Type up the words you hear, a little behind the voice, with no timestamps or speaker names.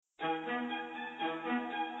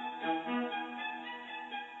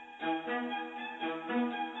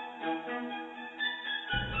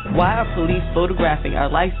Why are police photographing our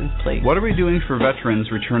license plates? What are we doing for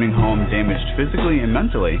veterans returning home damaged physically and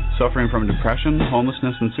mentally, suffering from depression,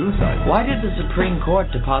 homelessness, and suicide? Why did the Supreme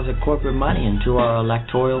Court deposit corporate money into our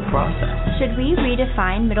electoral process? Should we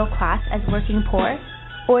redefine middle class as working poor?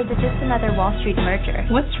 Or is it just another Wall Street merger?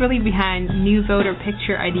 What's really behind new voter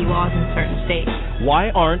picture ID laws in certain states?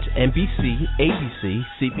 Why aren't NBC, ABC,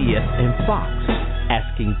 CBS, and Fox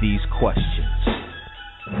asking these questions?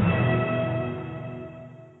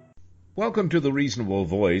 Welcome to the Reasonable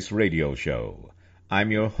Voice radio show.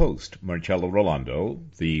 I'm your host, Marcello Rollando,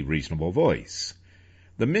 the Reasonable Voice.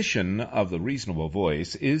 The mission of the Reasonable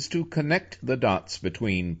Voice is to connect the dots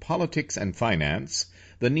between politics and finance,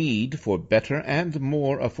 the need for better and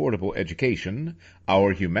more affordable education,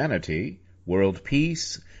 our humanity, world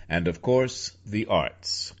peace, and, of course, the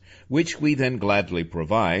arts, which we then gladly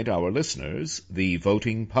provide our listeners, the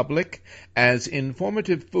voting public, as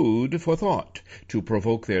informative food for thought to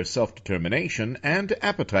provoke their self-determination and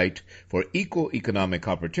appetite for equal economic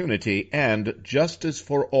opportunity and justice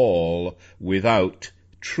for all without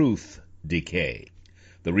truth decay.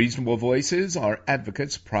 The Reasonable Voices are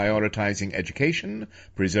advocates prioritizing education,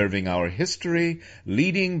 preserving our history,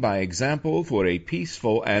 leading by example for a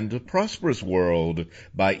peaceful and prosperous world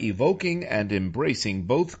by evoking and embracing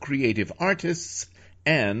both creative artists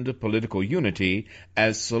and political unity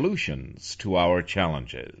as solutions to our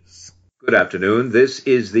challenges. Good afternoon. This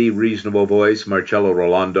is the Reasonable Voice, Marcello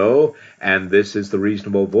Rollando, and this is the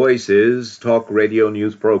Reasonable Voices Talk Radio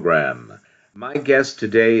News Program. My guest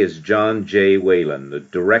today is Jon J. Whelan, the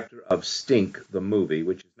director of Stink, the movie,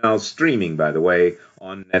 which is now streaming, by the way,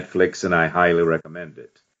 on Netflix, and I highly recommend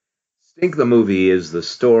it. Stink, the movie, is the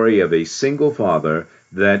story of a single father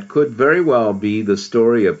that could very well be the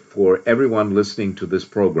story for everyone listening to this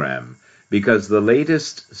program, because the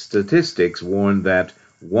latest statistics warn that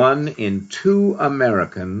 1 in 2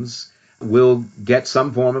 Americans will get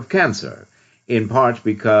some form of cancer, in part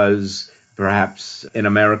because perhaps in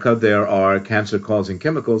America there are cancer-causing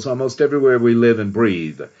chemicals almost everywhere we live and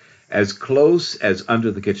breathe, as close as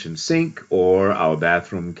under the kitchen sink or our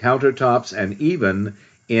bathroom countertops, and even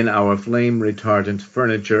in our flame-retardant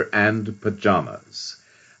furniture and pajamas.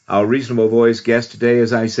 Our Reasonable Voice guest today,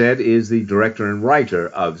 as I said, is the director and writer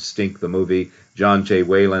of Stink the movie, Jon J.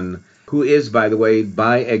 Whelan, who is, by the way,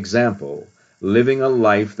 by example, living a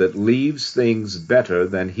life that leaves things better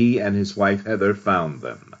than he and his wife Heather found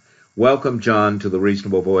them. Welcome, Jon, to the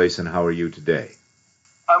Reasonable Voice, and how are you today?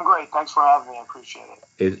 I'm great. Thanks for having me. I appreciate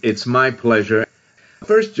it. It's my pleasure.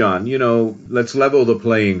 First, Jon, let's level the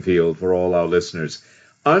playing field for all our listeners.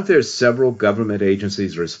 Aren't there several government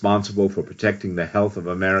agencies responsible for protecting the health of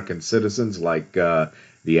American citizens, like the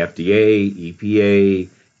FDA, EPA,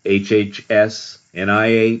 HHS,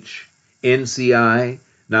 NIH, NCI,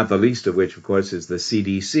 not the least of which, of course, is the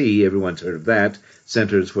CDC, everyone's heard of that,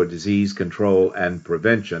 Centers for Disease Control and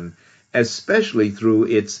Prevention, especially through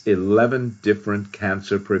its 11 different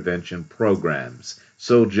cancer prevention programs.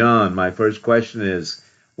 So, Jon, my first question is,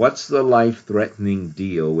 what's the life-threatening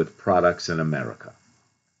deal with products in America?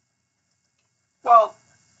 Well,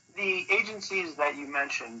 the agencies that you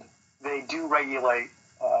mentioned, they do regulate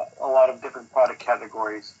a lot of different product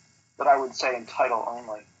categories, but I would say in title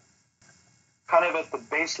only. Kind of at the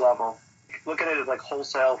base level, look at it as like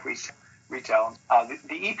wholesale retail. The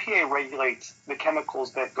EPA regulates the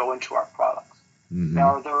chemicals that go into our products. Mm-hmm.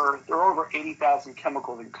 Now, there are over 80,000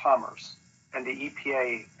 chemicals in commerce, and the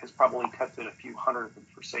EPA has probably tested a few hundred of them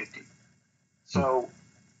for safety. So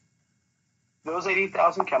those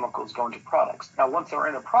 80,000 chemicals go into products. Now, once they're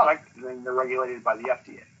in a product, then they're regulated by the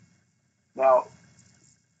FDA. Now,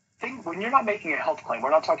 when you're not making a health claim,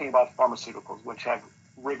 we're not talking about pharmaceuticals, which have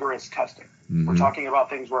rigorous testing. Mm-hmm. We're talking about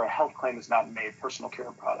things where a health claim is not made, personal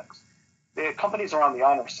care products. The companies are on the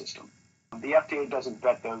honor system. The FDA doesn't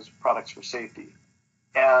vet those products for safety.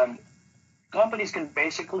 And companies can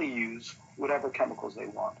basically use whatever chemicals they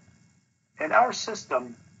want. And our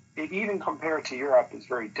system, even compared to Europe, is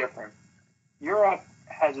very different. Europe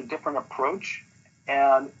has a different approach,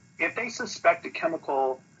 and if they suspect a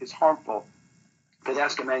chemical is harmful, they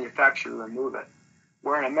ask a manufacturer to remove it.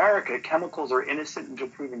 Where in America, chemicals are innocent until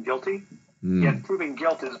proven guilty, yet proving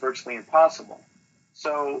guilt is virtually impossible.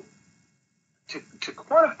 So to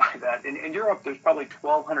quantify that, in Europe, there's probably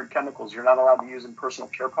 1,200 chemicals you're not allowed to use in personal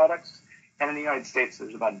care products, and in the United States,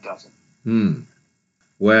 there's about a dozen.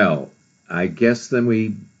 Well, I guess then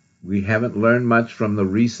we haven't learned much from the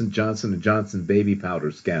recent Johnson & Johnson baby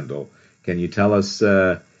powder scandal. Can you tell us,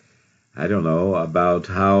 about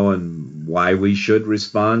how and why we should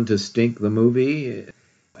respond to Stink the movie?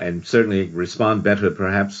 And certainly respond better,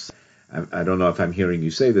 perhaps, I don't know if I'm hearing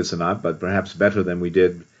you say this or not, but perhaps better than we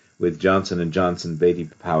did with Johnson & Johnson baby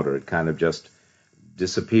powder. It kind of just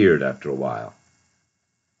disappeared after a while.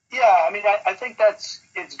 Yeah, I mean, I think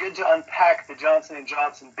it's good to unpack the Johnson &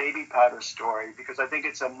 Johnson baby powder story, because I think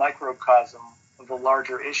it's a microcosm of the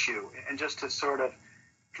larger issue. And just to sort of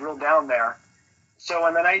drill down there, so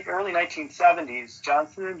in the early 1970s,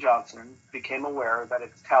 Johnson & Johnson became aware that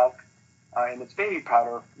its talc and its baby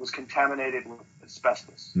powder was contaminated with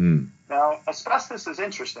asbestos. Now, asbestos is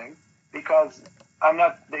interesting because I'm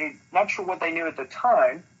not sure what they knew at the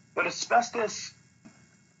time, but asbestos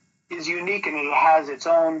is unique and it has its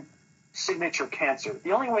own signature cancer.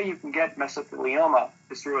 The only way you can get mesothelioma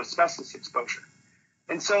is through asbestos exposure.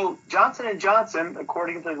 And so Johnson & Johnson,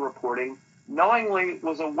 according to the reporting, knowingly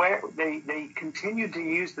was aware, they continued to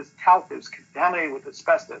use this talc that was contaminated with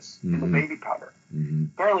asbestos in the baby powder.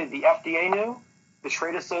 Apparently the FDA knew, the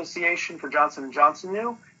Trade Association for Johnson & Johnson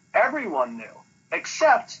knew, everyone knew,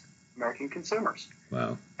 except American consumers.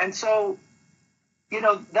 Wow. And so,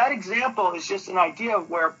 that example is just an idea of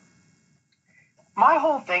where my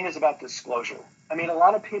whole thing is about disclosure. I mean, a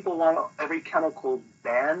lot of people want every chemical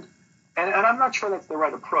banned, and I'm not sure that's the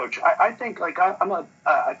right approach. I think, I'm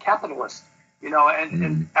a capitalist,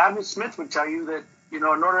 and Adam Smith would tell you that, in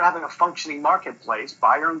order to have a functioning marketplace,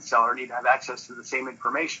 buyer and seller need to have access to the same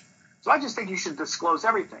information. So I just think you should disclose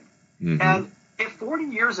everything. And if 40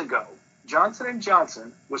 years ago, Johnson &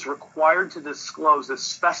 Johnson was required to disclose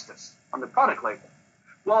asbestos on the product label,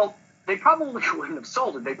 well, they probably wouldn't have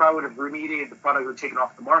sold it. They probably would have remediated the product or taken it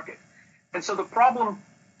off the market. And so the problem,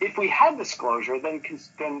 if we had disclosure,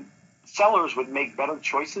 then sellers would make better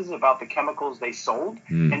choices about the chemicals they sold,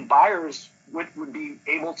 and buyers would be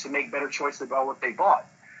able to make better choices about what they bought.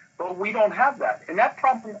 But we don't have that. And that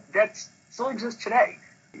problem, that still exists today.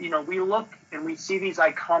 We look and we see these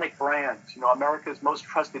iconic brands, America's most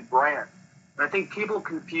trusted brand. And I think people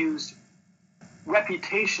confuse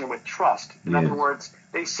reputation with trust. In other words,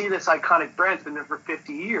 they see this iconic brand, it's been there for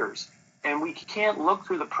 50 years, and we can't look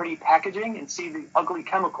through the pretty packaging and see the ugly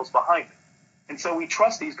chemicals behind it. And so we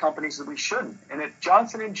trust these companies that we shouldn't. And if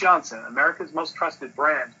Johnson & Johnson, America's most trusted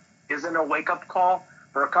brand, isn't a wake-up call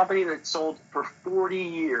for a company that sold for 40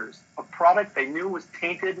 years a product they knew was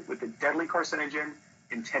tainted with a deadly carcinogen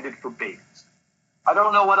intended for babies, I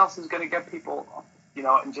don't know what else is going to get people,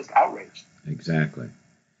 and just outraged. Exactly.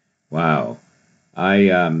 Wow. I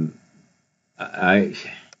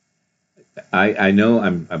know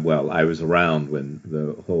I was around when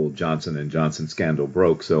the whole Johnson & Johnson scandal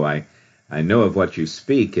broke, so I know of what you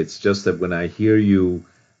speak. It's just that when I hear you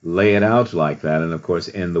lay it out like that, and of course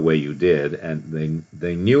end the way you did, and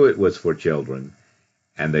they knew it was for children,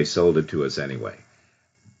 and they sold it to us anyway.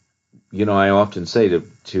 I often say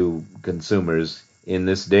to consumers, in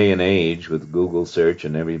this day and age with Google search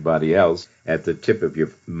and everybody else at the tip of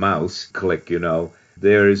your mouse click,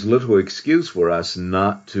 there is little excuse for us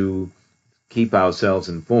not to keep ourselves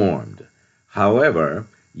informed. However,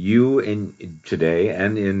 you today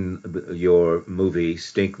and in your movie,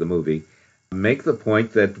 Stink the Movie, make the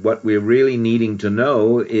point that what we're really needing to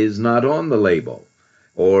know is not on the label,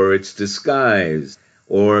 or it's disguised,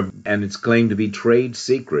 and it's claimed to be trade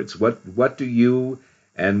secrets. What do you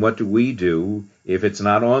and what do we do if it's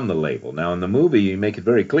not on the label? Now, in the movie, you make it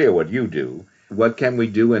very clear what you do. What can we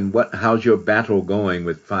do, and how's your battle going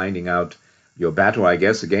with finding out your battle, I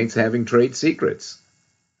guess, against having trade secrets?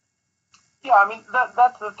 Yeah, I mean,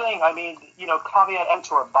 that's the thing. I mean, caveat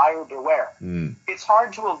emptor, buyer beware. It's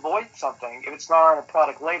hard to avoid something if it's not on a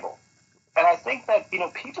product label. And I think that,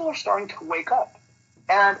 people are starting to wake up.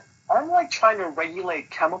 And unlike trying to regulate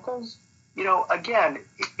chemicals, again,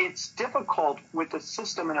 it's difficult with the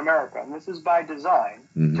system in America, and this is by design,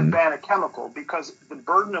 to ban a chemical because the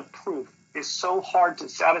burden of proof is so hard to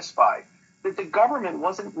satisfy that the government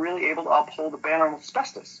wasn't really able to uphold the ban on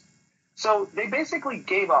asbestos. So they basically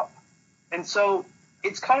gave up. And so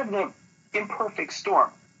it's kind of the imperfect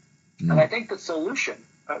storm. And I think the solution,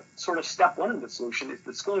 sort of step one of the solution, is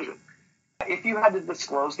disclosure. If you had to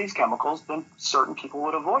disclose these chemicals, then certain people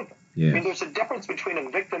would avoid them. I mean, there's a difference between a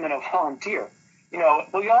victim and a volunteer.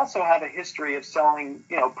 We also have a history of selling,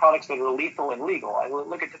 products that are lethal and legal. I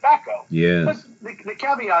look at tobacco. But the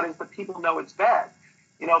caveat is that people know it's bad.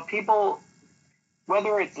 People,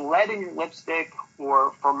 whether it's lead in your lipstick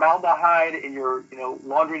or formaldehyde in your,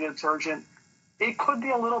 laundry detergent, it could be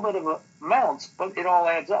a little bit of amounts, but it all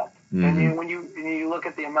adds up. And when you look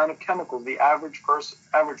at the amount of chemicals the average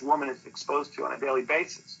woman is exposed to on a daily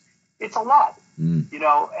basis, it's a lot. And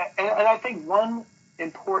I think one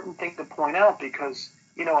important thing to point out, because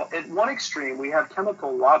at one extreme we have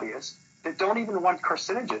chemical lobbyists that don't even want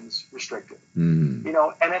carcinogens restricted. And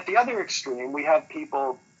at the other extreme we have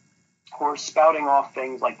people who are spouting off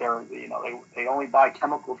things like they only buy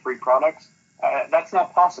chemical-free products. That's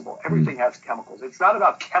not possible. Everything has chemicals. It's not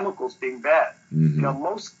about chemicals being bad.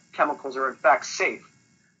 Most chemicals are in fact safe.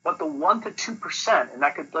 But the 1% to 2%, and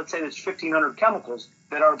let's say there's 1,500 chemicals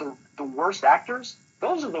that are the worst actors,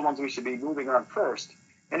 those are the ones we should be moving on first.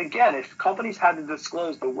 And again, if companies had to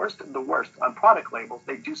disclose the worst of the worst on product labels,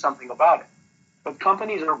 they'd do something about it. But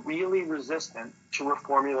companies are really resistant to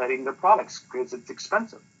reformulating their products because it's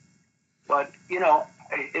expensive. But,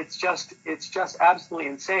 it's just absolutely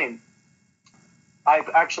insane.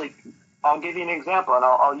 I'll give you an example, and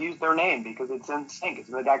I'll use their name because it's in sync. It's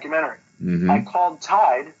in the documentary. I called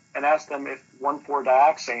Tide and asked them if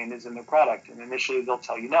 1,4-dioxane is in their product, and initially they'll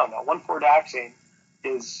tell you no. 1,4-dioxane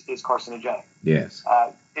is carcinogenic. Yes.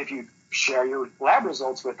 If you share your lab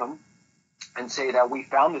results with them and say that we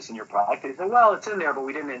found this in your product, they say, well, it's in there, but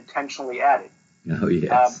we didn't intentionally add it. Oh,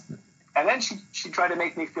 yes. And then she tried to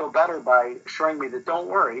make me feel better by assuring me that don't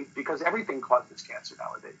worry, because everything causes cancer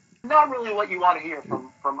nowadays. Not really what you want to hear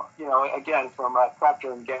from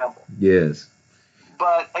Procter & Gamble. Yes.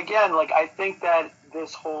 But again, I think that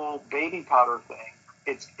this whole baby powder thing,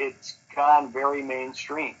 it's gone very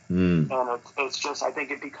mainstream, and it's just, I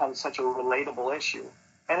think it becomes such a relatable issue.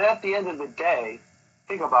 And at the end of the day,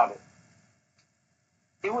 think about it.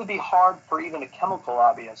 It would be hard for even a chemical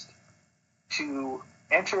lobbyist to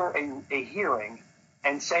enter a hearing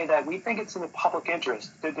and say that we think it's in the public interest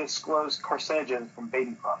to disclose carcinogens from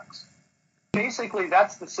baby products. Basically,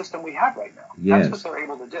 that's the system we have right now. Yes. That's what they're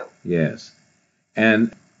able to do. Yes.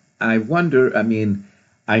 And I wonder,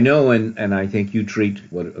 I know, and I think you treat,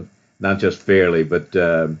 not just fairly, but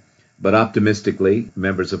optimistically,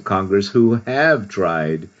 members of Congress who have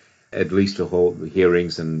tried at least to hold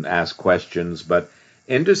hearings and ask questions, but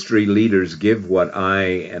industry leaders give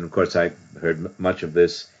and of course I heard much of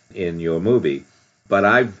this in your movie, but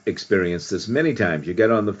I've experienced this many times. You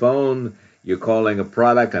get on the phone, you're calling a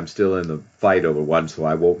product. I'm still in the fight over one, so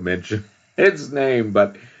I won't mention its name,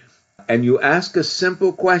 and you ask a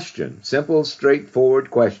simple, straightforward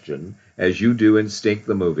question, as you do in Stink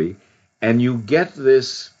the movie, and you get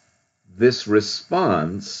this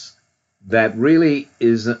response that really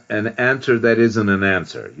is an answer that isn't an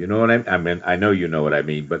answer. You know what I mean? I know you know what I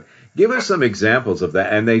mean, but give us some examples of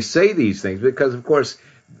that. And they say these things because, of course,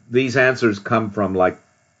 these answers come from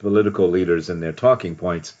political leaders and their talking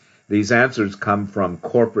points. These answers come from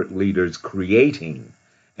corporate leaders creating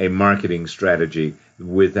a marketing strategy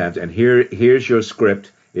with that. And here's your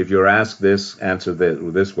script. If you're asked this, answer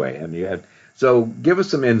this way. And so give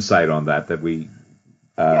us some insight on that we.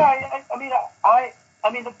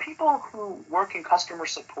 The people who work in customer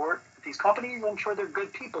support, these companies, I'm sure they're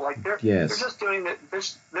good people. They're just doing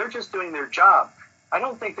they're just doing their job. I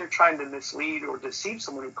don't think they're trying to mislead or deceive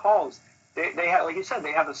someone who calls. They have, like you said,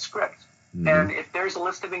 they have a script. And if there's a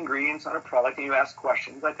list of ingredients on a product and you ask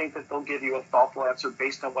questions, I think that they'll give you a thoughtful answer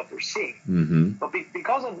based on what they're seeing. But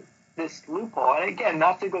because of this loophole, and again,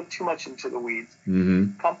 not to go too much into the weeds,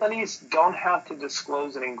 companies don't have to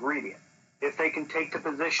disclose an ingredient if they can take the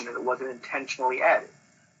position that it wasn't intentionally added.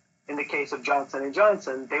 In the case of Johnson &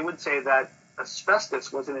 Johnson, they would say that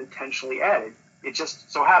asbestos wasn't intentionally added. It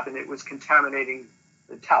just so happened it was contaminating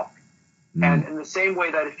the talc. And in the same way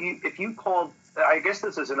that if you called, I guess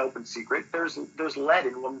this is an open secret, there's lead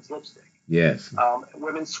in women's lipstick. Yes.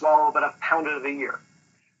 Women swallow about a pound of it a year.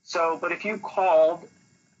 So, but if you called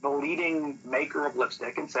the leading maker of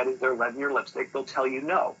lipstick and said, is there lead in your lipstick, they'll tell you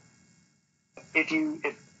no.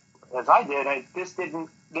 If as I did,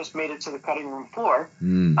 this made it to the cutting room floor.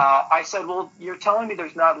 I said, well, you're telling me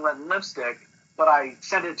there's not lead in lipstick, but I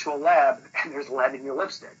sent it to a lab and there's lead in your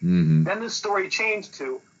lipstick. Then the story changed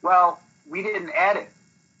to, well, we didn't add it.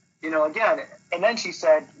 Again, and then she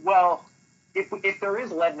said, well, if there is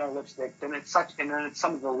lead in our lipstick, then it's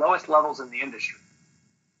some of the lowest levels in the industry.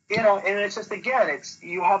 And it's just, again,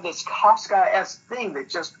 you have this Kafka-esque thing that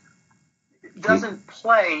just doesn't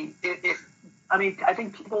play. I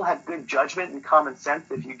think people have good judgment and common sense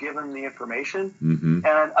if you give them the information.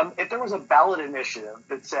 And if there was a ballot initiative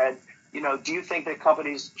that said, do you think that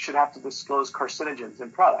companies should have to disclose carcinogens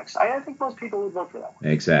in products? I think most people would vote for that.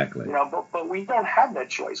 Exactly. But we don't have that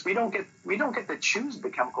choice. We don't get to choose the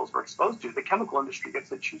chemicals we're exposed to. The chemical industry gets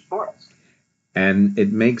to choose for us. And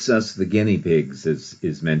it makes us the guinea pigs, as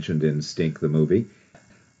is mentioned in Stink the movie.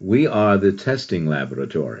 We are the testing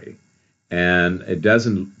laboratory. And it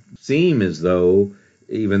doesn't seem as though,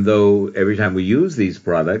 even though every time we use these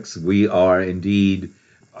products, we are indeed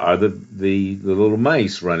the little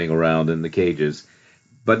mice running around in the cages.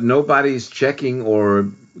 But nobody's checking or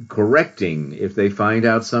correcting if they find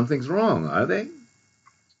out something's wrong, are they?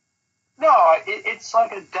 No, it's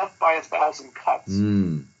like a death by 1,000 cuts.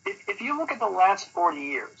 If you look at the last 40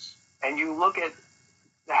 years and you look at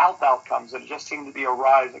the health outcomes that just seem to be a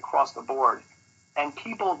rise across the board, and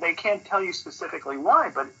people, they can't tell you specifically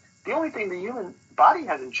why, but the only thing the human body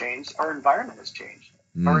hasn't changed, our environment has changed.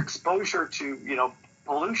 Our exposure to,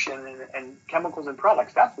 pollution and chemicals and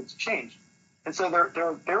products, that's what's changed. And so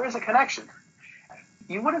there is a connection.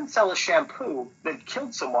 You wouldn't sell a shampoo that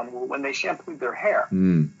killed someone when they shampooed their hair.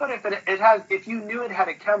 But if you knew it had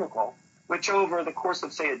a chemical, which over the course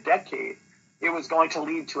of, say, a decade, it was going to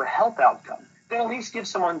lead to a health outcome, then at least give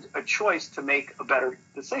someone a choice to make a better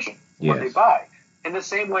decision what they buy. In the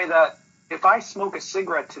same way that if I smoke a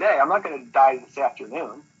cigarette today, I'm not going to die this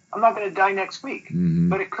afternoon. I'm not going to die next week.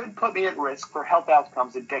 But it could put me at risk for health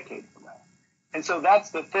outcomes a decade from now. And so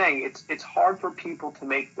that's the thing. It's hard for people to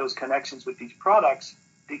make those connections with these products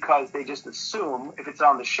because they just assume if it's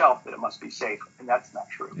on the shelf that it must be safe, and that's not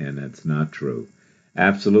true. And that's not true.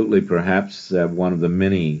 Absolutely, perhaps one of the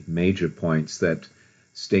many major points that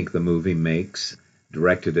Stink the movie makes,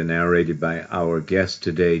 directed and narrated by our guest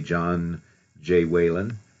today, Jon J.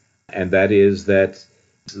 Whelan, and that is that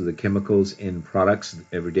the chemicals in products,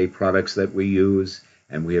 everyday products that we use,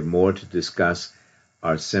 and we have more to discuss,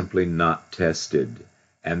 are simply not tested,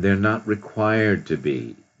 and they're not required to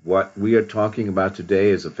be. What we are talking about today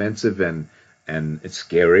is offensive and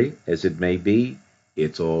scary as it may be.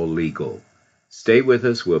 It's all legal. Stay with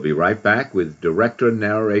us. We'll be right back with director and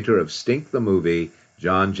narrator of Stink the movie,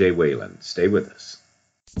 Jon J. Whelan. Stay with us.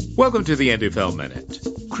 Welcome to the Indie Film Minute.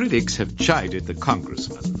 Critics have chided the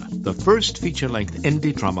Congressman, the first feature-length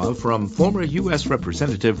indie drama from former U.S.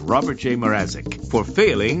 Representative Robert J. Mrazek, for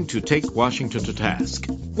failing to take Washington to task.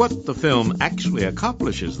 What the film actually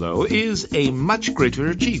accomplishes, though, is a much greater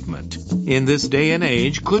achievement. In this day and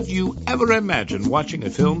age, could you ever imagine watching a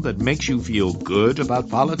film that makes you feel good about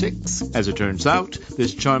politics? As it turns out,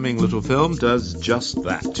 this charming little film does just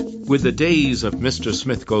that. With the days of Mr.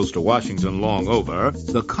 Smith Goes to Washington long over,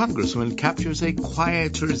 the Congressman captures a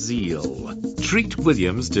quieter zeal. Treat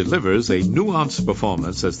Williams delivers a nuanced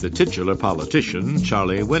performance as the titular politician,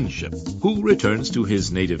 Charlie Winship, who returns to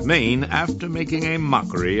his native Maine after making a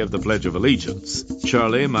mockery of the Pledge of Allegiance.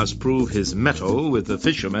 Charlie must prove his mettle with the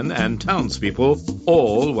fishermen and townspeople,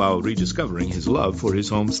 all while rediscovering his love for his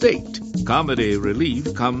home state. Comedy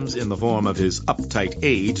relief comes in the form of his uptight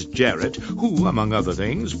aide, Jarrett, who, among other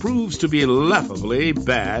things, proves to be laughably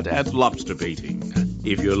bad at lobster baiting.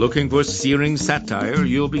 If you're looking for searing satire,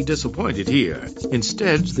 you'll be disappointed here.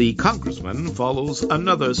 Instead, the Congressman follows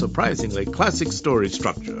another surprisingly classic story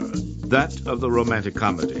structure, that of the romantic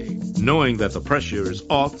comedy. Knowing that the pressure is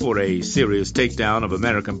off for a serious takedown of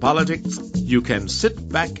American politics, you can sit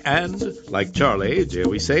back and, like Charlie, dare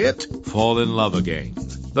we say it, fall in love again.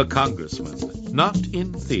 The Congressman, not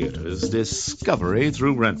in theaters, discovery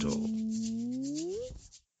through rental.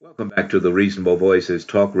 Welcome back to the Reasonable Voices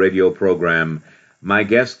talk radio program. My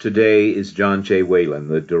guest today is Jon J. Whelan,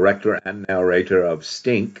 the director and narrator of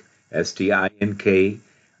Stink, S-T-I-N-K,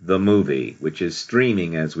 the movie, which is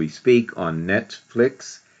streaming as we speak on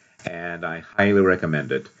Netflix, and I highly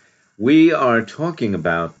recommend it. We are talking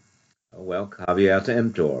about, caveat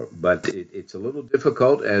emptor, but it's a little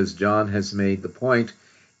difficult, as Jon has made the point,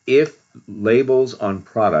 if labels on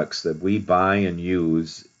products that we buy and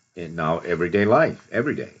use in our everyday life,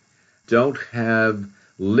 every day, don't have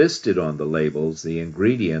listed on the labels the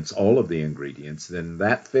ingredients, all of the ingredients, then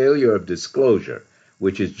that failure of disclosure,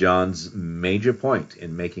 which is Jon's major point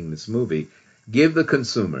in making this movie, give the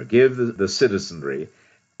consumer, give the citizenry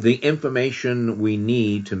the information we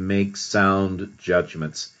need to make sound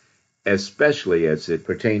judgments, especially as it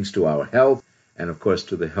pertains to our health and, of course,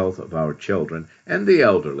 to the health of our children and the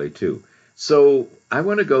elderly, too. So I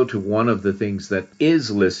want to go to one of the things that is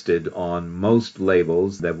listed on most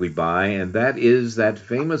labels that we buy, and that is that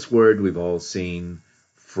famous word we've all seen,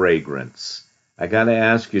 fragrance. I got to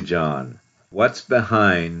ask you, Jon, what's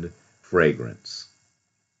behind fragrance?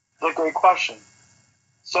 That's a great question.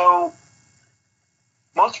 So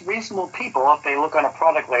most reasonable people, if they look on a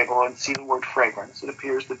product label and see the word fragrance, it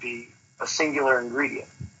appears to be a singular ingredient.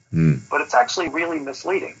 But it's actually really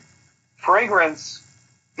misleading. Fragrance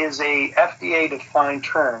is a FDA-defined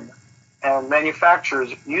term, and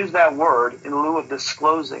manufacturers use that word in lieu of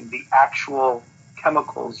disclosing the actual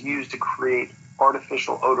chemicals used to create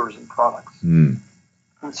artificial odors in products. And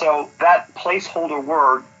so that placeholder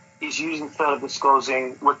word is used instead of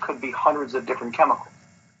disclosing what could be hundreds of different chemicals.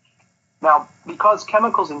 Now, because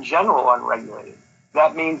chemicals in general are unregulated,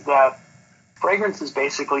 that means that fragrance is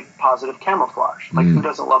basically positive camouflage. Like, who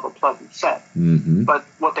doesn't love a pleasant scent? But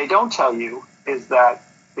what they don't tell you is that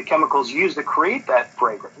the chemicals used to create that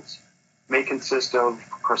fragrance may consist of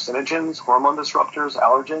carcinogens, hormone disruptors,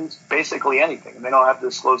 allergens, basically anything, and they don't have to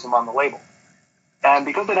disclose them on the label. And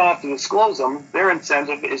because they don't have to disclose them, their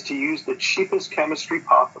incentive is to use the cheapest chemistry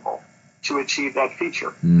possible to achieve that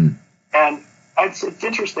feature. And it's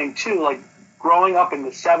interesting, too, like growing up in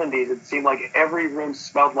the 70s, it seemed like every room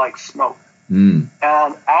smelled like smoke. And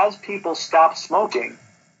as people stopped smoking,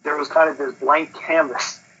 there was kind of this blank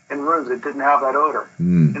canvas in rooms that didn't have that odor.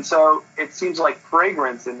 And so it seems like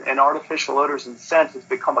fragrance and artificial odors and scents has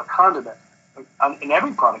become a condiment in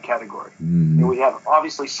every product category. And we have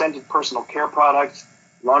obviously scented personal care products,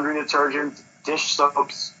 laundry detergents, dish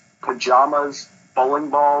soaps, pajamas, bowling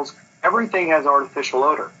balls. Everything has artificial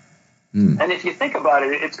odor. And if you think about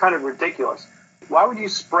it, it's kind of ridiculous. Why would you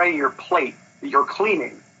spray your plate that you're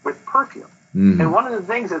cleaning with perfume? And one of the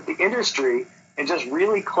things that the industry and just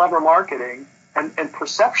really clever marketing and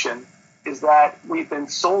perception is that we've been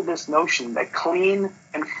sold this notion that clean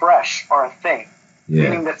and fresh are a thing,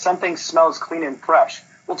 meaning that something smells clean and fresh.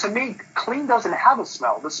 Well, to me, clean doesn't have a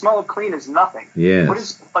smell. The smell of clean is nothing. What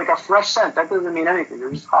is like a fresh scent? That doesn't mean anything.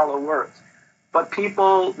 They're just hollow words. But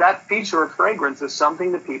people, that feature of fragrance is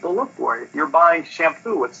something that people look for. If you're buying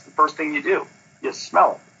shampoo, what's the first thing you do? You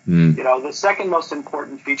smell it. You know, the second most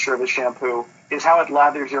important feature of a shampoo is how it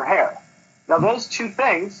lathers your hair. Now, those two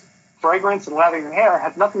things, fragrance and lathering your hair,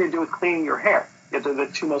 have nothing to do with cleaning your hair. Yet they're the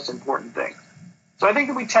two most important things. So I think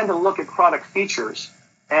that we tend to look at product features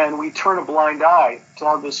and we turn a blind eye to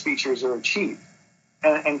how those features are achieved.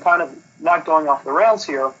 And kind of not going off the rails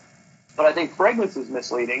here, but I think fragrance is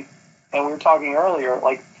misleading. And we were talking earlier,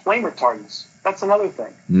 like flame retardants. That's another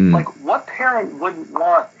thing. Like, what parent wouldn't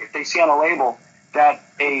want, if they see on a label that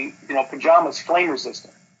a pajama's flame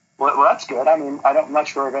resistant? Well, that's good. I mean, I'm not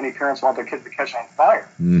sure if any parents want their kids to catch on fire.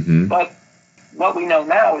 But what we know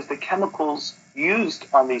now is the chemicals used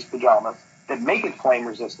on these pajamas that make it flame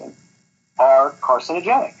resistant are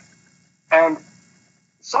carcinogenic. And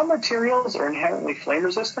some materials are inherently flame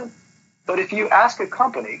resistant. But if you ask a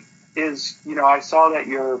company, I saw that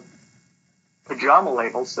your pajama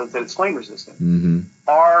label says that it's flame resistant.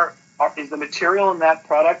 Is the material in that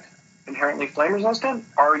product inherently flame resistant?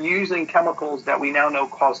 Are using chemicals that we now know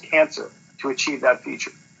cause cancer to achieve that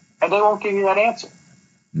feature? And they won't give you that answer.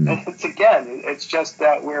 And it's just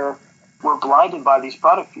that we're blinded by these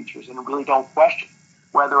product features and really don't question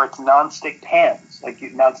whether it's non-stick pans, like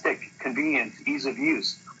non-stick convenience, ease of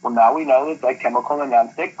use. Well, now we know that chemical in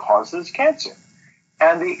non-stick causes cancer.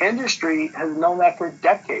 And the industry has known that for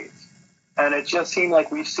decades. And it just seemed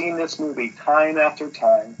like we've seen this movie time after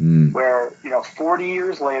time where, 40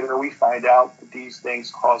 years later, we find out that these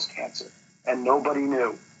things cause cancer and nobody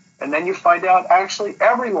knew. And then you find out actually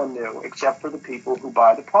everyone knew except for the people who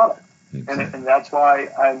buy the product. And that's why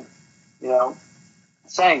I'm,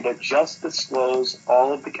 saying that just disclose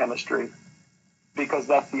all of the chemistry because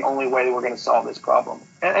that's the only way we're going to solve this problem.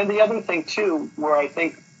 And the other thing, too, where I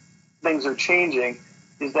think things are changing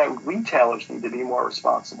is that retailers need to be more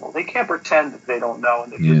responsible. They can't pretend that they don't know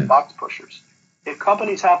and they're just box pushers. If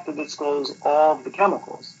companies have to disclose all of the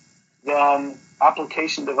chemicals, then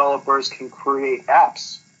application developers can create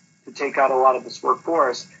apps to take out a lot of this work for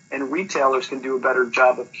us, and retailers can do a better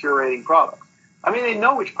job of curating products. I mean, they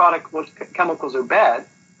know which chemicals are bad,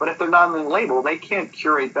 but if they're not on the label, they can't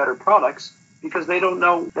curate better products because they don't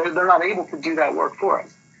know, they're not able to do that work for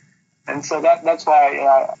us. And so that's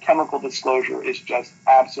why chemical disclosure is just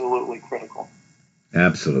absolutely critical.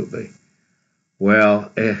 Absolutely.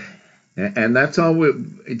 Well, and that's all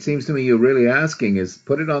it seems to me you're really asking is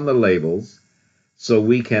put it on the labels so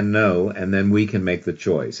we can know, and then we can make the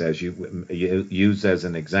choice. As you use as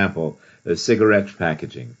an example, the cigarette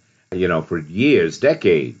packaging. For years,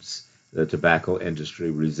 decades, the tobacco industry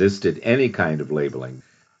resisted any kind of labeling.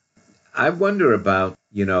 I wonder about,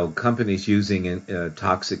 companies using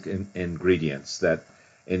toxic ingredients that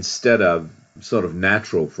instead of sort of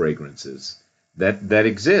natural fragrances that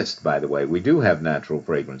exist, by the way. We do have natural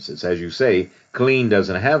fragrances. As you say, clean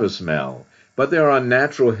doesn't have a smell, but there are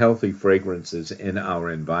natural, healthy fragrances in our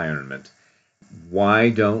environment. Why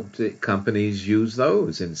don't companies use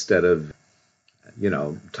those instead of,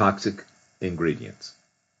 toxic ingredients?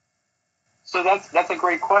 So that's a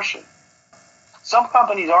great question. Some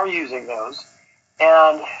companies are using those,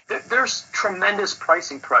 and there's tremendous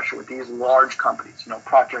pricing pressure with these large companies,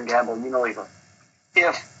 Procter & Gamble, Unilever.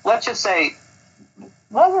 If, let's just say,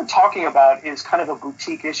 what we're talking about is kind of a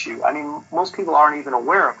boutique issue. I mean, most people aren't even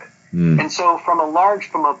aware of it. And so from a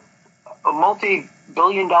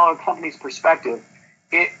multi-billion-dollar company's perspective,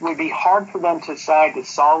 it would be hard for them to decide to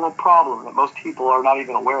solve a problem that most people are not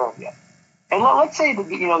even aware of yet. And let's say that,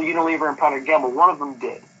 Unilever and Procter & Gamble, one of them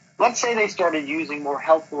did. let's say they started using more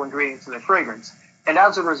healthful ingredients in their fragrance, and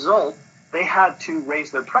as a result, they had to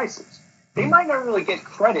raise their prices. They might not really get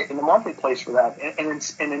credit in the marketplace for that, and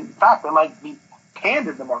in fact, they might be panned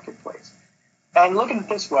in the marketplace. And looking at it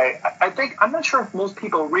this way, I'm not sure if most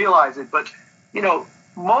people realize it, but,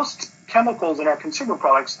 most chemicals in our consumer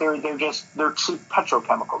products, they're cheap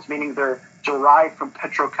petrochemicals, meaning they're derived from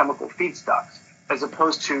petrochemical feedstocks, as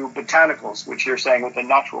opposed to botanicals, which you're saying with a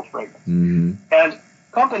natural fragrance. Mm-hmm. And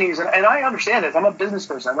companies, and I understand this, I'm a business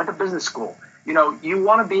person, I went to business school. You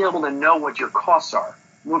want to be able to know what your costs are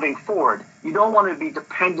moving forward. You don't want to be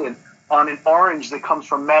dependent on an orange that comes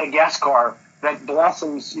from Madagascar that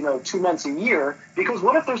blossoms, 2 months a year, because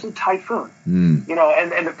what if there's a typhoon?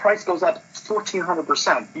 And the price goes up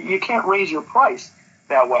 1,400%. You can't raise your price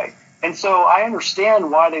that way. And so I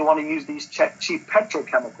understand why they want to use these cheap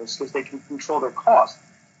petrochemicals, because they can control their costs.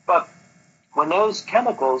 But when those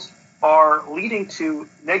chemicals are leading to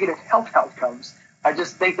negative health outcomes, I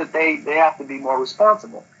just think that they have to be more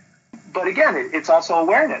responsible. But again, it's also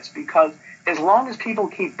awareness, because as long as people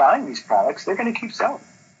keep buying these products, they're going to keep selling.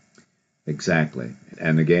 Exactly.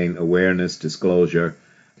 And again, awareness, disclosure,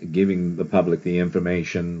 giving the public the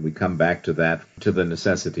information. We come back to that, to the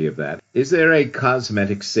necessity of that. Is there a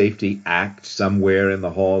Cosmetic Safety Act somewhere in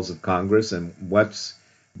the halls of Congress, and what's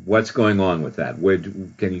going on with that?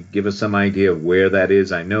 Can you give us some idea of where that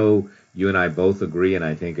is? I know you and I both agree, and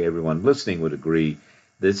I think everyone listening would agree,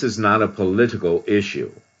 this is not a political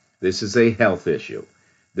issue. This is a health issue.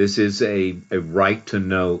 This is a right to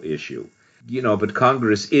know issue. But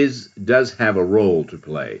Congress does have a role to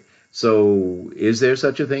play. So is there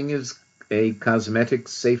such a thing as a Cosmetic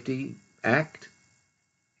Safety Act?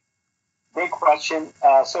 Great question.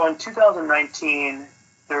 So in 2019,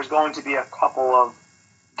 there's going to be a couple of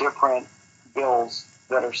different bills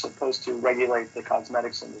that are supposed to regulate the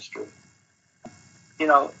cosmetics industry.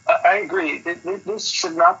 I agree. This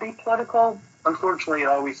should not be political. Unfortunately, it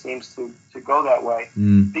always seems to go that way,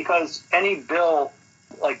 because any bill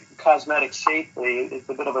like cosmetic safely is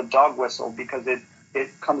a bit of a dog whistle, because it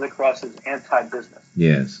comes across as anti-business.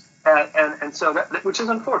 Yes. And so that, which is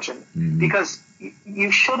unfortunate, because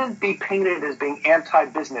you shouldn't be painted as being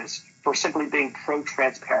anti-business for simply being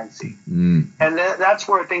pro-transparency. And that's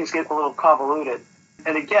where things get a little convoluted.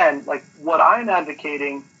 And again, like what I'm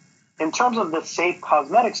advocating in terms of the safe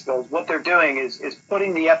cosmetics bills, what they're doing is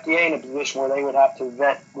putting the FDA in a position where they would have to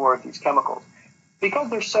vet more of these chemicals.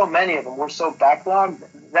 Because there's so many of them, we're so backlogged,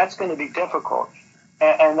 that's going to be difficult.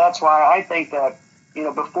 And that's why I think that,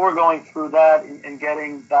 before going through that and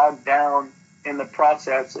getting bogged down in the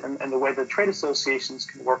process and the way the trade associations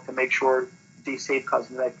can work to make sure these safe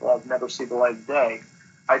cosmetic laws never see the light of day,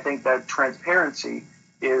 I think that transparency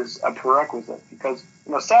is a prerequisite. Because,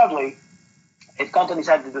 sadly, if companies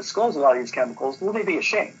had to disclose a lot of these chemicals, well, they'd be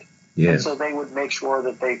ashamed. Yes. And so they would make sure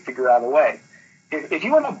that they figure out a way. If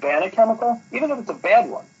you want to ban a chemical, even if it's a bad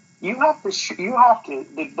one, the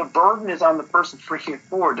burden is on the person bringing it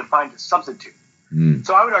forward to find a substitute.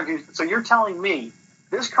 So I would argue, so you're telling me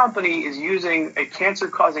this company is using a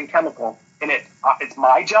cancer-causing chemical, and it's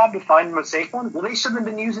my job to find them a safe one? Well, they shouldn't have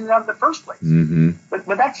been using that in the first place.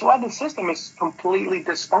 But that's why the system is completely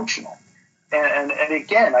dysfunctional. And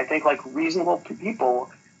again, I think like reasonable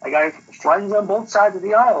people, like I have friends on both sides of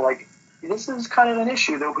the aisle, like this is kind of an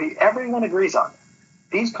issue that everyone agrees on.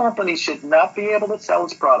 These companies should not be able to sell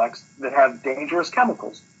its products that have dangerous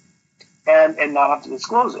chemicals and not have to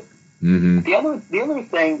disclose it. The other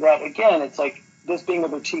thing that, again, it's like this being a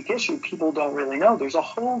boutique issue, people don't really know. There's a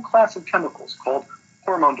whole class of chemicals called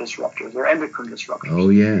hormone disruptors or endocrine disruptors. Oh,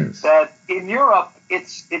 yes. That in Europe,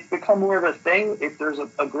 it's become more of a thing. If there's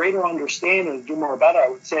a greater understanding and do more about it, I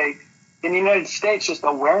would say in the United States, just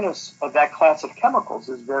awareness of that class of chemicals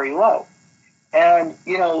is very low. And,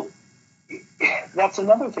 that's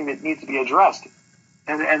another thing that needs to be addressed.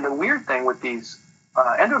 And the weird thing with these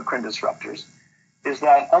endocrine disruptors is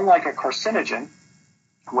that unlike a carcinogen,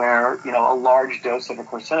 where, a large dose of a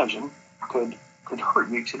carcinogen could hurt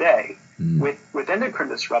you today, with endocrine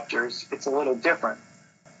disruptors, it's a little different.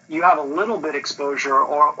 You have a little bit exposure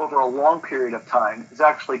or over a long period of time is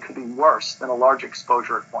actually could be worse than a large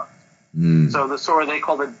exposure at once. So they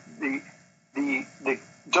call it the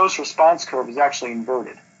dose response curve is actually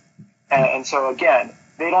inverted. And so again,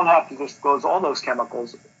 they don't have to disclose all those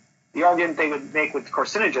chemicals. The argument they would make with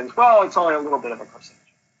carcinogens, well, it's only a little bit of a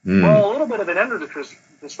carcinogen. Well, a little bit of an endocrine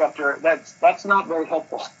disruptor, that's not very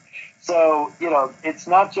helpful. So, it's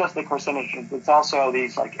not just the carcinogens, it's also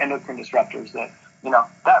these like endocrine disruptors that,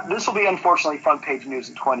 that this will be unfortunately front page news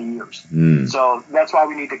in 20 years. So that's why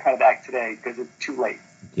we need to kind of act today, because it's too late.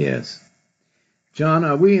 Yes. John,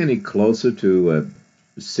 are we any closer to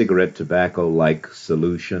cigarette tobacco-like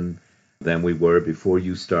solution than we were before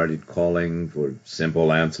you started calling for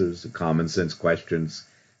simple answers, common sense questions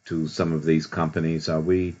to some of these companies? Are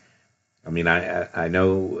we? I mean, I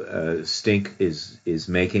know Stink is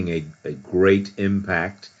making a great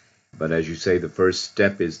impact, but as you say, the first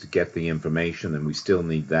step is to get the information, and we still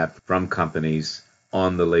need that from companies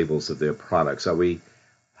on the labels of their products. Are we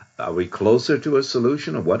closer to a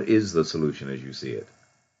solution, or what is the solution as you see it?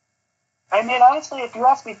 I mean, honestly, if you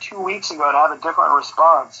asked me 2 weeks ago, I'd have a different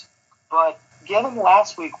response. But given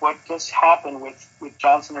last week what just happened with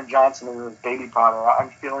Johnson & Johnson and this baby powder, I'm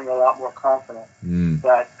feeling a lot more confident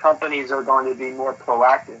that companies are going to be more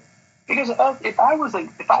proactive. Because if I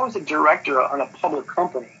was a director on a public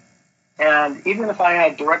company, and even if I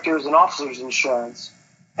had directors and officers insurance,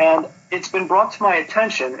 and it's been brought to my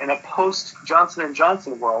attention in a post-Johnson &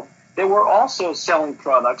 Johnson world, they were also selling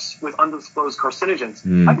products with undisclosed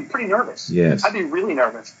carcinogens. I'd be pretty nervous. Yes. I'd be really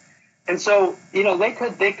nervous. And so,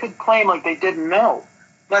 they could claim like they didn't know.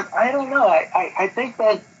 But I don't know. I think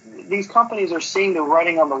that these companies are seeing the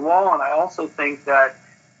writing on the wall, and I also think that,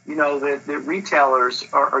 the retailers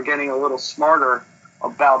are getting a little smarter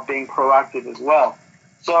about being proactive as well.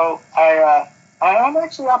 So I'm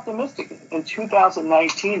actually optimistic in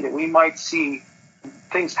 2019 that we might see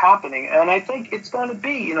things happening. And I think it's going to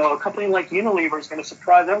be, a company like Unilever is going to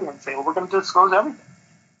surprise everyone and say, well, we're going to disclose everything.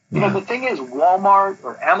 The thing is, Walmart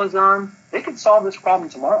or Amazon, they could solve this problem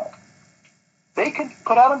tomorrow. They could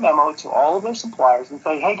put out a memo to all of their suppliers and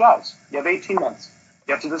say, hey, guys, you have 18 months.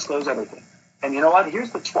 You have to disclose everything. And you know what?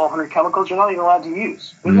 Here's the 1,200 chemicals you're not even allowed to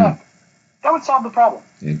use. Good luck. That would solve the problem.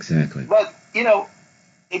 Exactly. But,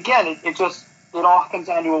 again, it all comes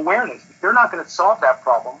down to awareness. They're not going to solve that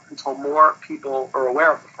problem until more people are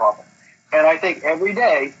aware of the problem. And I think every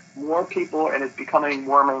day, more people, and it's becoming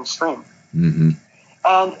more mainstream. Mm-hmm.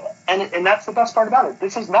 And that's the best part about it.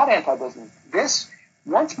 This is not anti-business.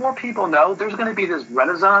 Once more people know, there's going to be this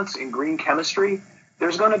renaissance in green chemistry.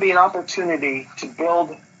 There's going to be an opportunity to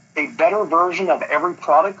build a better version of every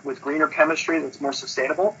product with greener chemistry that's more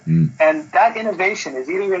sustainable. And that innovation is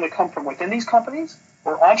either going to come from within these companies,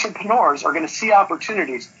 or entrepreneurs are going to see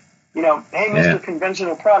opportunities. Hey, Mr.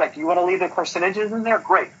 Conventional Product, you want to leave the carcinogens in there?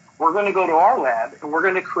 Great. We're going to go to our lab, and we're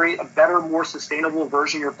going to create a better, more sustainable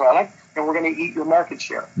version of your product, and we're going to eat your market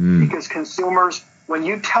share. Because consumers, when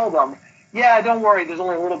you tell them, don't worry, there's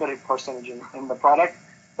only a little bit of carcinogen in the product,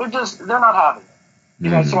 they're not having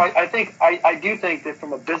it. So I do think that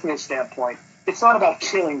from a business standpoint, it's not about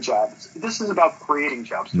killing jobs. This is about creating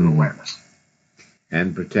jobs through awareness.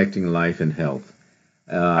 And protecting life and health.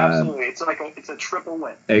 Absolutely. It's a triple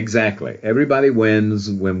win. Exactly. Everybody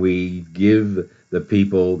wins when we give the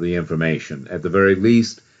people the information. At the very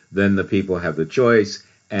least, then the people have the choice,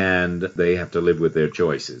 and they have to live with their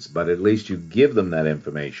choices. But at least you give them that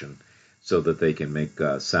information so that they can make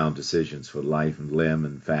sound decisions for life and limb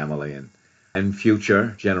and family and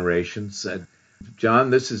future generations. John,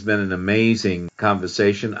 this has been an amazing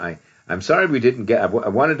conversation. I'm sorry we didn't get... I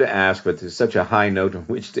wanted to ask, but there's such a high note on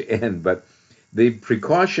which to end, but the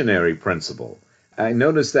precautionary principle, I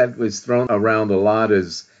noticed that was thrown around a lot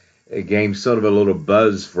as, again, sort of a little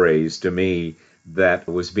buzz phrase to me that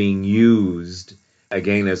was being used,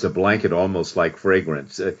 again, as a blanket, almost like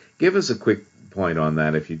fragrance. Give us a quick point on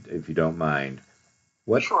that, if you don't mind.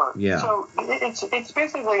 What? Sure. Yeah. So it's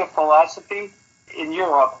basically a philosophy in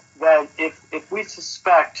Europe that if we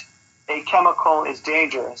suspect a chemical is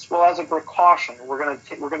dangerous, well, as a precaution, we're going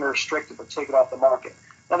to restrict it or take it off the market.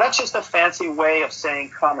 Now, that's just a fancy way of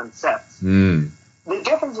saying common sense. The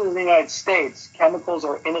difference is in the United States, chemicals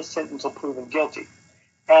are innocent until proven guilty.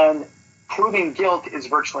 And proving guilt is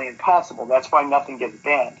virtually impossible. That's why nothing gets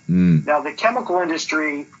banned. Now, the chemical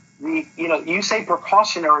industry, you say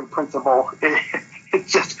precautionary principle, it's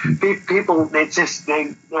just people, they're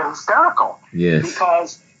hysterical.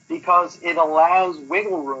 Yes. Because it allows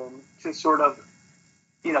wiggle room to sort of,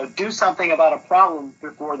 do something about a problem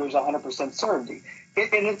before there's 100% certainty.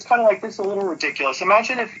 And it's kind of like this, a little ridiculous.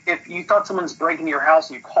 Imagine if you thought someone's breaking your house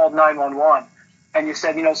and you called 911 and you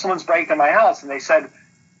said, someone's breaking my house, and they said,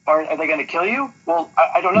 are they going to kill you? Well,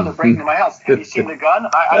 I don't know. They're breaking my house. Have you seen the gun?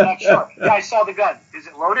 I'm not sure. Yeah, I saw the gun. Is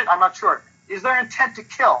it loaded? I'm not sure. Is there intent to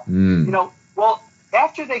kill? Well,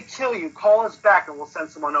 after they kill you, call us back and we'll send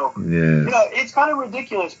someone over. Yes. It's kind of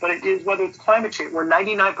ridiculous, but it is, whether it's climate change. We're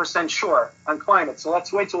 99% sure on climate, so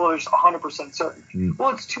let's wait till there's 100% certain.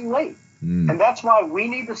 Well, it's too late. And that's why we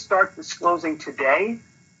need to start disclosing today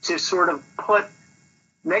to sort of put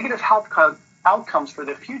negative health outcomes for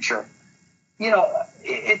the future.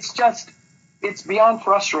 It's beyond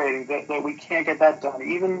frustrating that we can't get that done.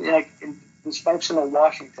 Even in dysfunctional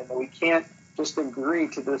Washington, that we can't just agree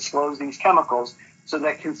to disclose these chemicals so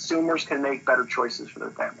that consumers can make better choices for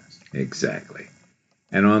their families. Exactly.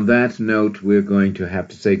 And on that note, we're going to have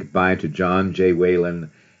to say goodbye to Jon J.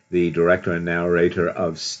 Whelan, the director and narrator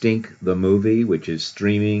of Stink the Movie, which is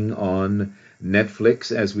streaming on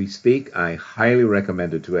Netflix as we speak. I highly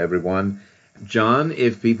recommend it to everyone. John,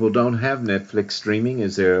 if people don't have Netflix streaming,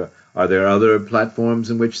 are there other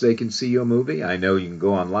platforms in which they can see your movie? I know you can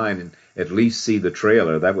go online and at least see the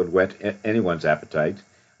trailer. That would whet anyone's appetite.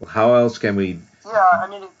 How else can we... Yeah, I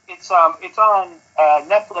mean, it's on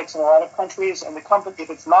Netflix in a lot of countries, and the company, if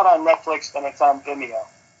it's not on Netflix, then it's on Vimeo,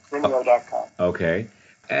 Vimeo.com. Okay.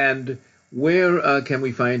 And where can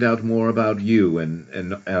we find out more about you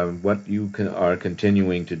and what you are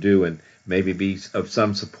continuing to do, and maybe be of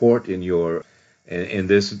some support in your in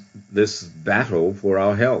this battle for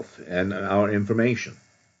our health and our information?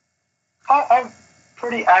 I'm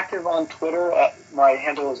pretty active on Twitter. My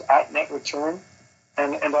handle is @NetReturn,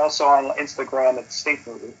 and also on Instagram it's Stink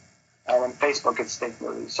Movie, and Facebook it's Stink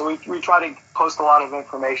Movie. So we try to post a lot of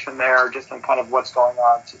information there, just on kind of what's going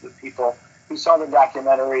on to the people who saw the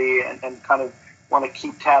documentary and kind of want to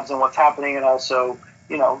keep tabs on what's happening, and also,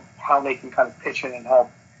 how they can kind of pitch in and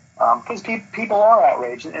help. Because people are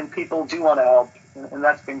outraged, and people do want to help, and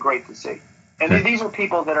that's been great to see. And these are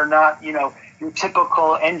people that are not, your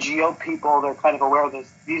typical NGO people. They're kind of aware of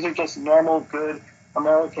this. These are just normal, good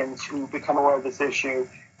Americans who become aware of this issue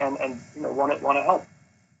and want to help.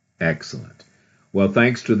 Excellent. Well,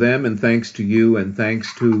 thanks to them, and thanks to you, and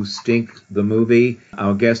thanks to Stink the Movie.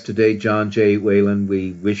 Our guest today, Jon J. Whelan,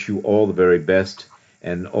 we wish you all the very best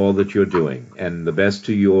and all that you're doing, and the best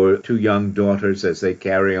to your 2 young daughters as they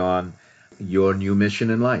carry on your new mission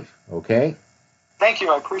in life, okay? Thank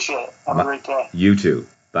you. I appreciate it. Have a great day. You too.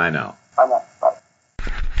 Bye now. Bye now. Bye.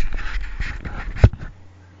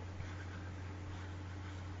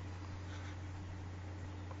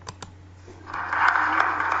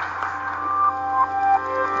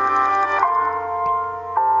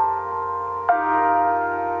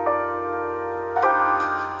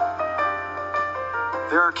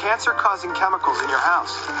 There are cancer-causing chemicals in your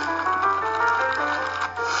house.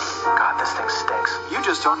 God, this thing stinks. You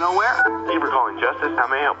just don't know where. Thank you for calling Justice. How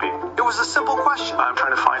may I help you? It was a simple question. I'm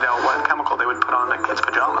trying to find out what chemical they would put on the kids'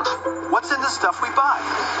 pajamas. What's in the stuff we buy?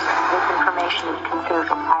 This information is considered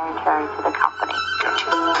proprietary to the company.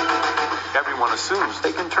 Gotcha. Everyone assumes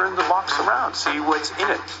they can turn the box around, see what's in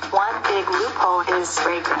it. One big loophole is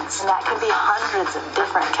fragrance, and that can be hundreds of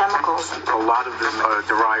different chemicals. A lot of them are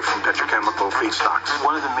derived from petrochemical feedstocks.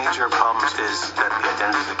 One of the major problems is that the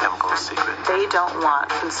identity of the chemical is secret. They don't want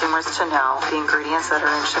consumers to know the ingredients that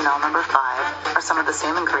are in Chanel No. 5 are some of the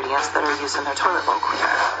same ingredients that are used in their toilet bowl cleaner.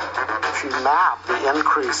 If you map the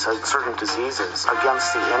increase of certain diseases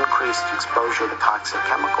against the increased exposure to toxic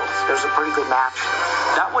chemicals, there's a pretty good match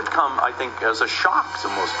there. That would come, I think, as a shock to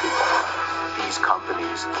most people. These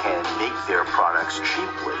companies can make their products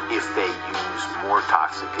cheaply if they use more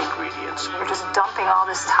toxic ingredients. You're just dumping all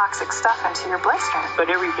this toxic stuff into your bloodstream.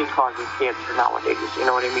 But everything causes cancer nowadays, you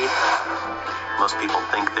know what I mean? Most people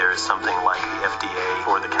think there is something like the FDA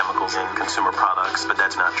for the chemicals in consumer products, but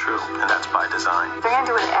that's not true, and that's by design. They're going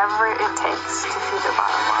to do whatever it takes to feed their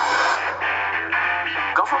bottom line.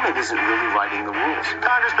 Government isn't really writing the rules.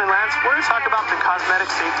 Congressman Lance, we're going to talk about the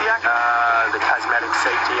Cosmetic Safety Act. The Cosmetic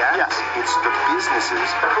Safety Act? Yes. It's the businesses.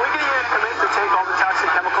 Can we get you to commit to take all the toxic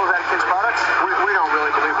chemicals out of kids' products? We don't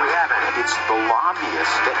really believe we have it. It's the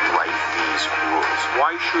lobbyists that write these rules.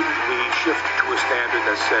 Why shouldn't we shift to a standard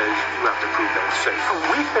that says you have to prove that it's safe?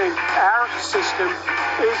 We think our system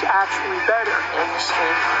is actually better.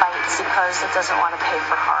 Industry fights because it doesn't want to pay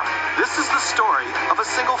for harm. This is the story of a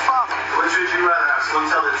single father. Which would you rather have?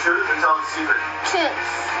 Someone tell the truth or tell the secret? Truth.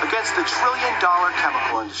 Against the trillion-dollar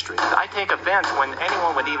chemical industry. I take offense when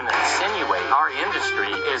anyone would even insinuate our industry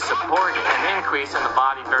is supporting an increase in the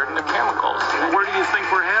body burden of chemicals. Where do you think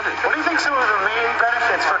we're headed? What do you think some of the main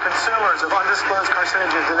benefits for consumers of undisclosed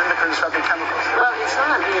carcinogens and endocrine-disrupting chemicals? Well, it's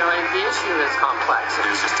not, the issue is complex.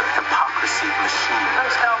 There's just a hypocrisy machine.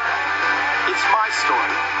 Thanks, Cal. It's my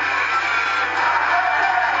story.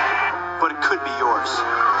 But it could be yours.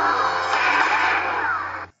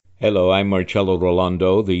 Hello, I'm Marcello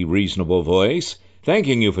Rollando, the Reasonable Voice,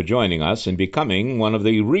 thanking you for joining us and becoming one of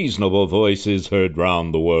the reasonable voices heard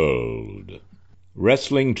round the world.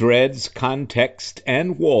 Wrestling dreads, context,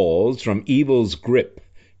 and walls from evil's grip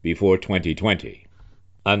before 2020.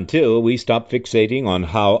 Until we stop fixating on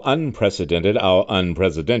how unprecedented our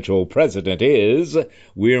unpresidential president is,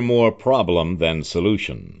 we're more problem than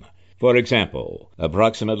solution. For example,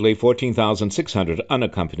 approximately 14,600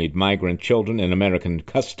 unaccompanied migrant children in American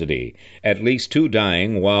custody, at least 2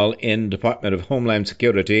 dying while in Department of Homeland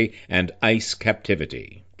Security and ICE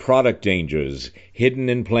captivity. Product dangers hidden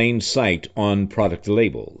in plain sight on product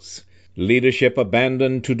labels. Leadership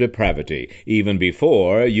abandoned to depravity, even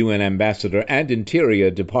before UN Ambassador and Interior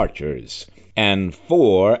departures. And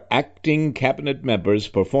 4 acting cabinet members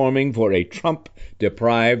performing for a Trump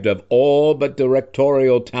deprived of all but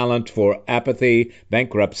directorial talent for apathy,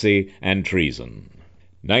 bankruptcy, and treason.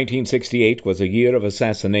 1968 was a year of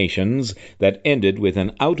assassinations that ended with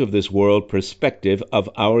an out-of-this-world perspective of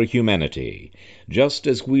our humanity. Just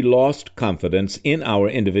as we lost confidence in our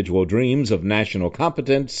individual dreams of national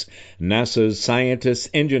competence, NASA's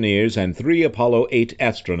scientists, engineers, and 3 Apollo 8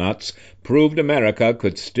 astronauts proved America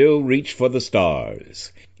could still reach for the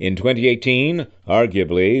stars. In 2018,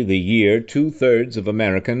 arguably the year 2/3 of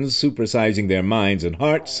Americans supersizing their minds and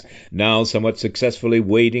hearts, now somewhat successfully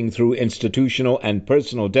wading through institutional and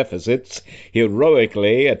personal deficits,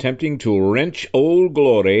 heroically attempting to wrench old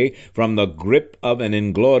glory from the grip of an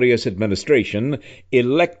inglorious administration,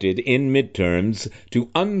 elected in midterms to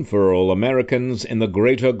unfurl Americans in the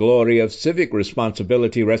greater glory of civic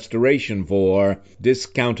responsibility restoration for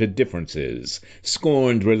discounted differences,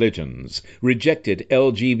 scorned religions, rejected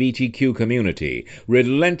LGBTQ community,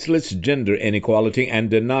 relentless gender inequality, and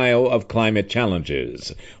denial of climate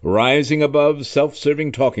challenges, rising above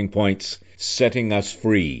self-serving talking points, setting us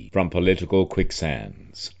free from political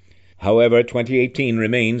quicksands. However, 2018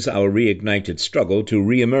 remains our reignited struggle to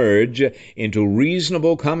reemerge into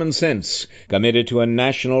reasonable common sense, committed to a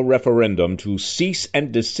national referendum to cease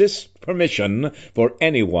and desist permission for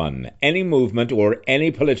anyone, any movement, or any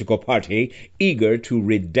political party eager to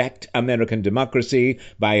redact American democracy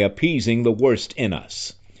by appeasing the worst in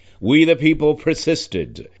us. We the people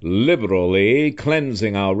persisted, liberally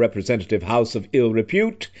cleansing our representative house of ill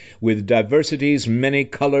repute with diversity's many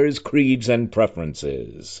colors, creeds, and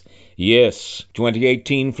preferences. Yes,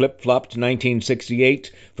 2018 flip-flopped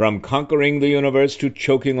 1968 from conquering the universe to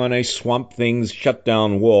choking on a Swamp Thing's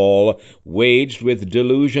shutdown wall, waged with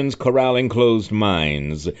delusions corralling closed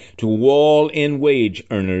minds, to wall-in wage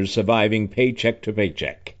earners surviving paycheck to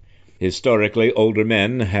paycheck. Historically, older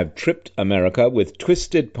men have tripped America with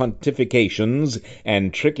twisted pontifications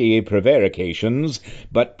and tricky prevarications,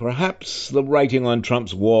 but perhaps the writing on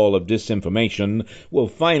Trump's wall of disinformation will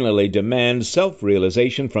finally demand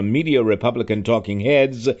self-realization from media Republican talking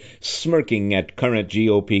heads smirking at current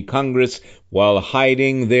GOP Congress while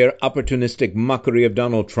hiding their opportunistic mockery of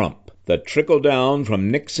Donald Trump. The trickle-down from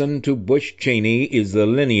Nixon to Bush-Cheney is the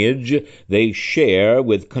lineage they share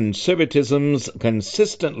with conservatism's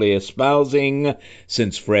consistently espousing,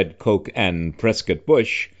 since Fred Koch and Prescott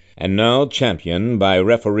Bush, and now championed by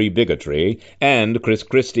referee bigotry and Chris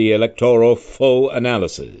Christie electoral faux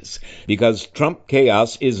analysis, because Trump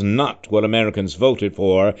chaos is not what Americans voted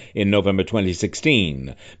for in November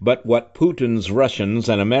 2016, but what Putin's Russians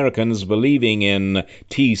and Americans believing in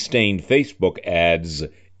tea-stained Facebook ads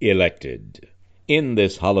elected. In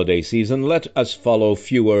this holiday season, let us follow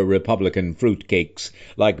fewer Republican fruitcakes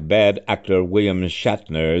like bad actor William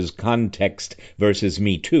Shatner's Context versus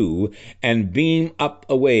Me Too, and beam up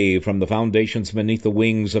away from the foundations beneath the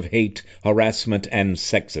wings of hate, harassment, and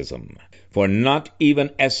sexism. For not even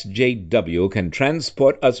SJW can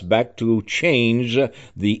transport us back to change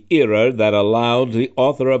the era that allowed the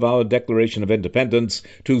author of our Declaration of Independence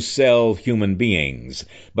to sell human beings.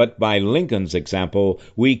 But by Lincoln's example,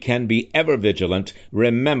 we can be ever vigilant,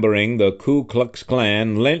 remembering the Ku Klux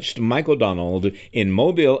Klan lynched Michael Donald in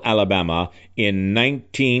Mobile, Alabama in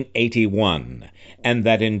 1981, and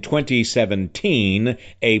that in 2017,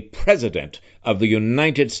 a president of the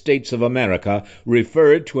United States of America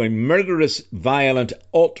referred to a murderous, violent,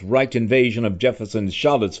 alt-right invasion of Jefferson's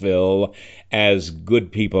Charlottesville as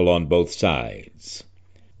good people on both sides.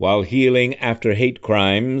 While healing after hate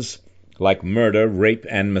crimes like murder, rape,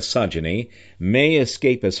 and misogyny may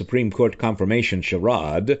escape a Supreme Court confirmation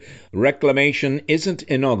charade, reclamation isn't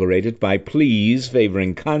inaugurated by pleas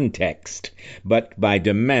favoring context, but by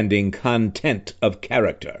demanding content of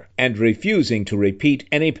character, and refusing to repeat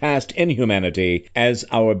any past inhumanity as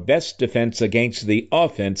our best defense against the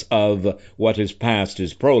offense of what is past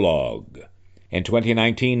is prologue. In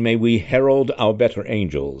 2019, may we herald our better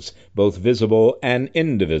angels, both visible and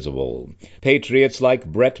indivisible, patriots like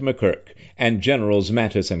Brett McCurk and Generals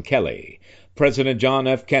Mattis and Kelly, President John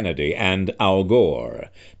F. Kennedy and Al Gore,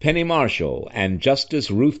 Penny Marshall and Justice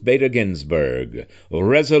Ruth Bader Ginsburg,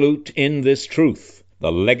 resolute in this truth: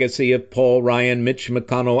 The legacy of Paul Ryan, Mitch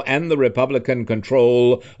McConnell, and the Republican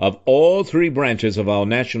control of all three branches of our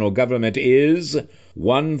national government is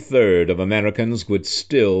 1/3 of Americans would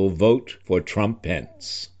still vote for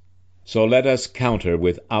Trump-Pence. So let us counter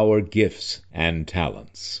with our gifts and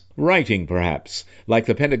talents. Writing, perhaps, like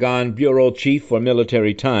the Pentagon Bureau Chief for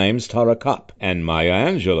Military Times, Tara Kopp, and Maya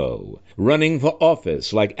Angelou. Running for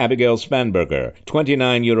office, like Abigail Spanberger,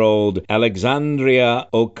 29-year-old Alexandria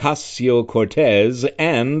Ocasio-Cortez,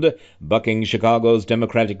 and bucking Chicago's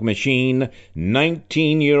Democratic machine,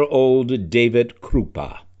 19-year-old David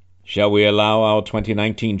Krupa. Shall we allow our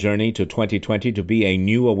 2019 journey to 2020 to be a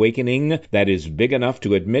new awakening that is big enough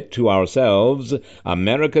to admit to ourselves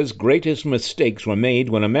America's greatest mistakes were made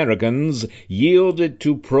when Americans yielded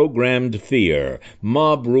to programmed fear,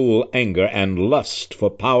 mob rule anger, and lust for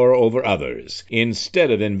power over others, instead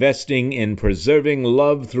of investing in preserving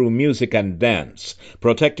love through music and dance,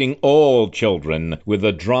 protecting all children with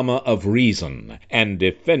the drama of reason, and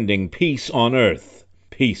defending peace on earth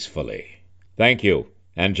peacefully. Thank you.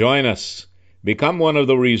 And join us. Become one of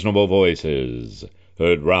the reasonable voices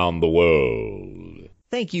heard round the world.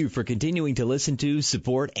 Thank you for continuing to listen to,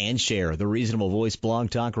 support, and share the Reasonable Voice Blog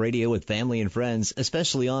Talk Radio with family and friends,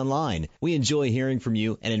 especially online. We enjoy hearing from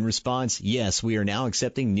you, and in response, yes, we are now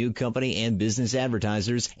accepting new company and business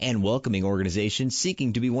advertisers and welcoming organizations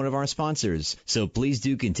seeking to be one of our sponsors. So please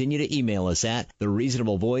do continue to email us at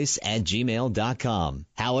thereasonablevoice@gmail.com.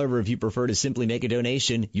 However, if you prefer to simply make a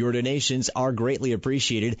donation, your donations are greatly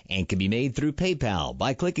appreciated and can be made through PayPal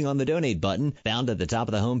by clicking on the donate button found at the top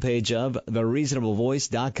of the homepage of thereasonablevoice.com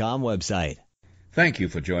website. Thank you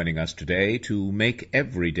for joining us today to make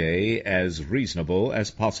every day as reasonable as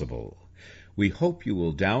possible. We hope you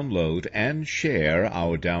will download and share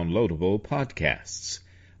our downloadable podcasts.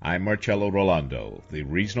 I'm Marcello Rollando, the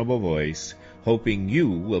Reasonable Voice, hoping you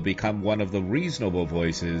will become one of the reasonable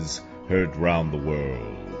voices heard round the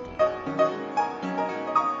world.